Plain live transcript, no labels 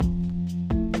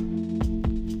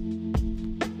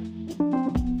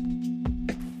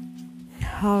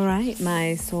All right,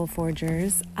 my soul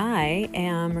forgers, I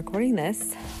am recording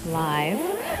this live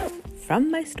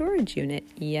from my storage unit.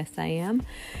 Yes, I am.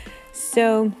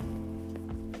 So,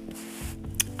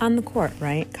 on the court,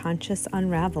 right? Conscious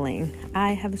unraveling.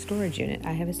 I have a storage unit.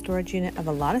 I have a storage unit of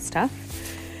a lot of stuff.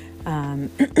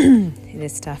 It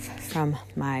is stuff from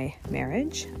my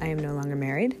marriage. I am no longer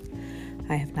married.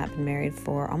 I have not been married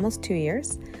for almost 2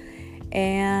 years.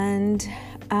 And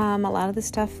a lot of the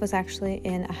stuff was actually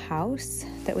in a house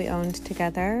that we owned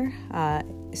together,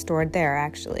 stored there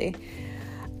actually.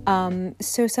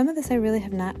 So some of this I really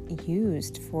have not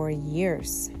used for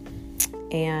years.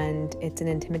 And it's an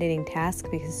intimidating task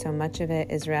because so much of it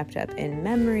is wrapped up in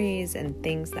memories and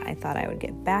things that I thought I would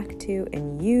get back to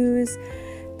and use.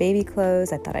 Baby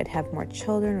clothes, I thought I'd have more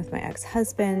children with my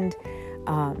ex-husband.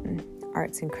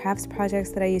 Arts and crafts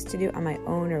projects that I used to do on my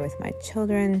own or with my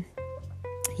children.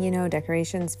 You know,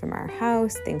 decorations from our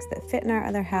house, things that fit in our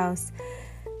other house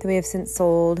that we have since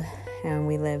sold. And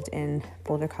we lived in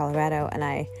Boulder, Colorado, and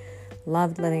I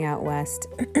loved living out west.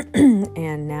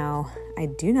 And now I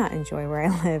do not enjoy where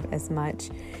I live as much.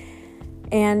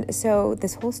 And so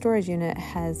this whole storage unit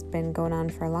has been going on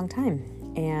for a long time.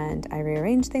 And I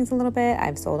rearranged things a little bit.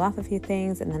 I've sold off a few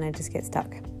things, and then I just get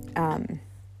stuck. And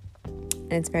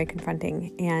it's very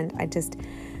confronting. And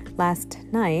last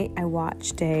night I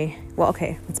watched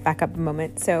let's back up a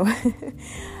moment. So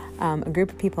a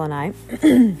group of people and I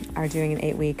are doing an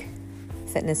 8-week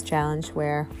fitness challenge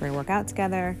where we're going to work out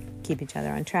together, keep each other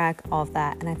on track, all of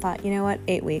that. And I thought, you know what,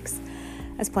 8 weeks,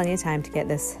 that's plenty of time to get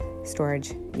this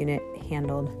storage unit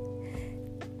handled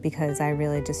because I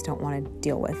really just don't want to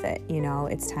deal with it. You know,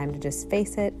 it's time to just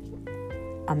face it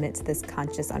amidst this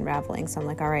conscious unraveling. So I'm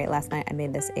like, all right, last night I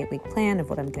made this 8-week plan of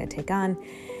what I'm going to take on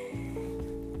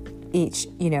each,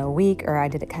 week, or I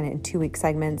did it kind of in 2-week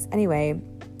segments anyway.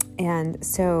 And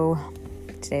so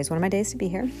today's one of my days to be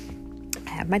here. I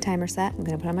have my timer set. I'm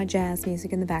going to put on my jazz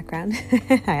music in the background.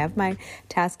 I have my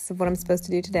tasks of what I'm supposed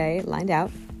to do today lined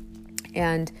out.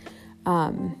 And,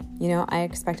 I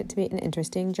expect it to be an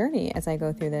interesting journey as I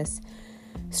go through this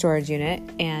storage unit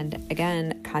and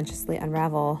again, consciously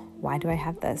unravel, why do I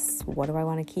have this? What do I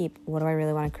want to keep? What do I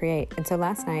really want to create? And so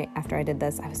last night after I did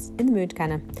this, I was in the mood to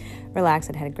kind of relax.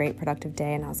 I'd had a great productive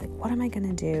day and I was like, what am I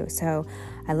going to do? So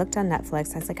I looked on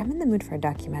Netflix. I was like, I'm in the mood for a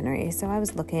documentary. So I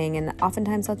was looking, and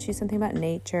oftentimes I'll choose something about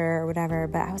nature or whatever,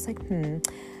 but I was like,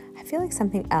 I feel like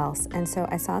something else. And so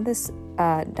I saw this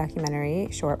documentary,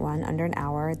 short one, under an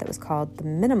hour, that was called The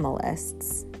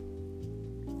Minimalists.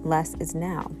 Less is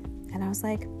Now. And I was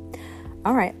like,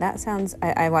 all right, that sounds,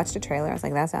 I watched a trailer. I was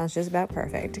like, that sounds just about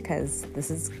perfect because this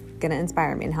is going to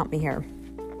inspire me and help me here.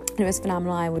 It was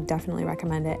phenomenal. I would definitely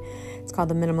recommend it. It's called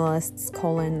The Minimalists,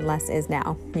 Less Is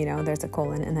Now. There's a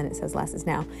colon and then it says less is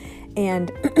now. And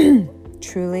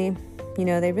truly,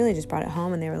 they really just brought it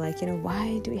home and they were like,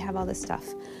 why do we have all this stuff?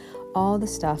 All the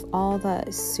stuff, all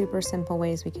the super simple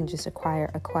ways we can just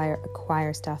acquire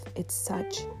stuff. It's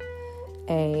such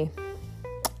an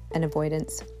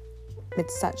avoidance.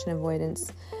 It's such an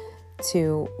avoidance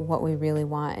to what we really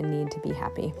want and need to be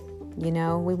happy. We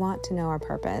want to know our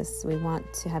purpose. We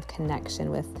want to have connection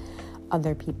with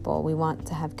other people. We want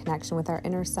to have connection with our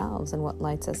inner selves and what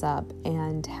lights us up.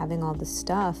 And having all this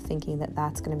stuff, thinking that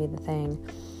that's going to be the thing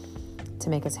to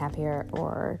make us happier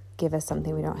or give us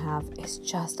something we don't have, is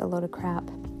just a load of crap.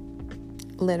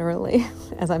 Literally,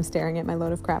 as I'm staring at my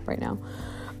load of crap right now.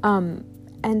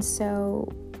 And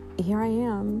so here I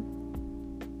am,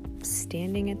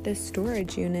 standing at this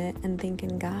storage unit and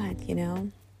thinking, God,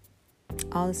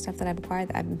 all the stuff that I've acquired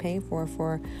that I've been paying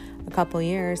for a couple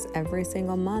years every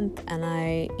single month, and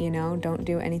I, don't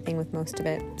do anything with most of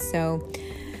it. So,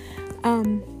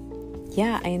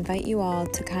 I invite you all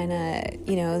to kind of,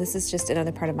 this is just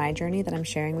another part of my journey that I'm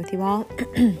sharing with you all.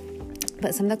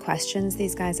 But some of the questions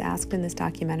these guys asked in this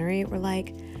documentary were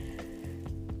like,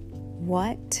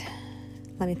 let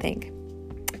me think.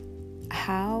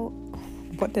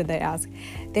 What did they ask?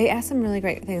 They asked some really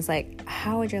great things like,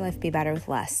 how would your life be better with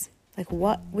less? Like,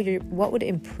 what would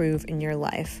improve in your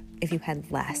life if you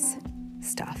had less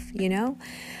stuff,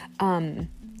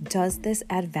 Does this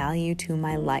add value to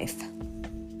my life?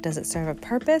 Does it serve a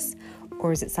purpose,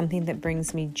 or is it something that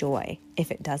brings me joy?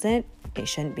 If it doesn't, it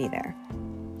shouldn't be there,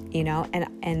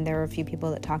 And there were a few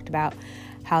people that talked about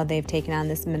how they've taken on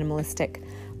this minimalistic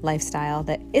lifestyle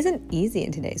that isn't easy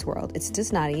in today's world. It's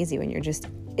just not easy when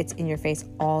it's in your face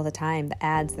all the time. The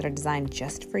ads that are designed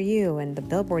just for you and the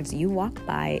billboards you walk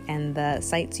by and the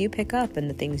sites you pick up and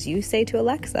the things you say to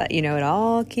Alexa, it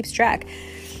all keeps track.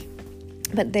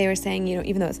 But they were saying,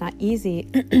 even though it's not easy,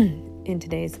 in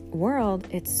today's world,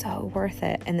 it's so worth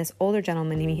it. And this older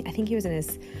gentleman, I think he was in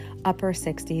his upper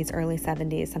 60s, early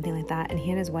 70s, something like that. And he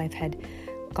and his wife had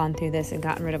gone through this and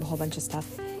gotten rid of a whole bunch of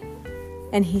stuff.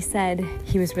 And he said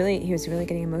he was really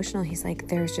getting emotional. He's like,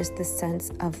 there's just this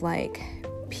sense of like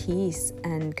peace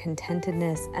and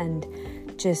contentedness and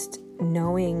just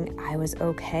knowing I was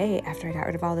okay after I got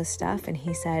rid of all this stuff. And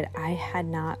he said, I had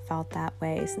not felt that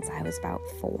way since I was about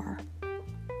 4.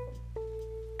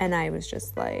 And I was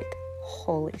just like,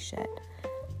 holy shit,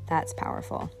 that's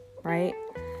powerful, right?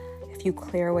 If you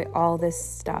clear away all this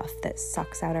stuff that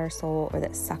sucks out our soul, or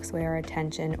that sucks away our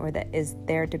attention, or that is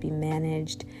there to be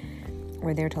managed,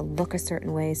 or there to look a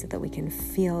certain way so that we can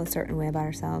feel a certain way about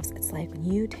ourselves, it's like when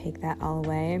you take that all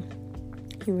away,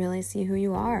 you really see who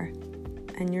you are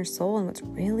and your soul and what's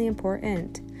really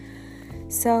important.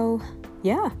 So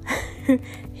yeah,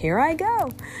 here I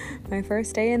go. My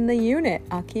first day in the unit.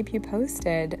 I'll keep you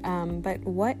posted. But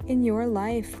what in your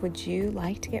life would you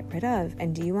like to get rid of?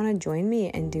 And do you want to join me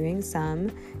in doing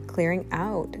some clearing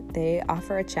out? They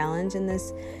offer a challenge in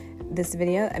this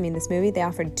movie. They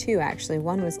offered 2 actually.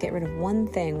 One was get rid of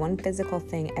one physical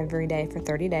thing every day for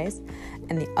 30 days.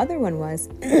 And the other one was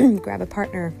grab a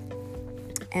partner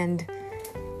and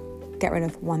get rid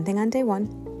of 1 thing on day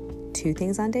 1, 2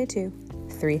 things on day 2,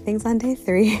 3 things on day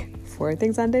 3, 4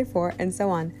 things on day 4, and so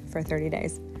on for 30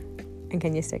 days. And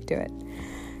can you stick to it?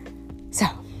 So,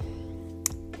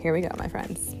 here we go, my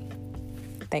friends.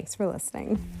 Thanks for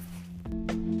listening.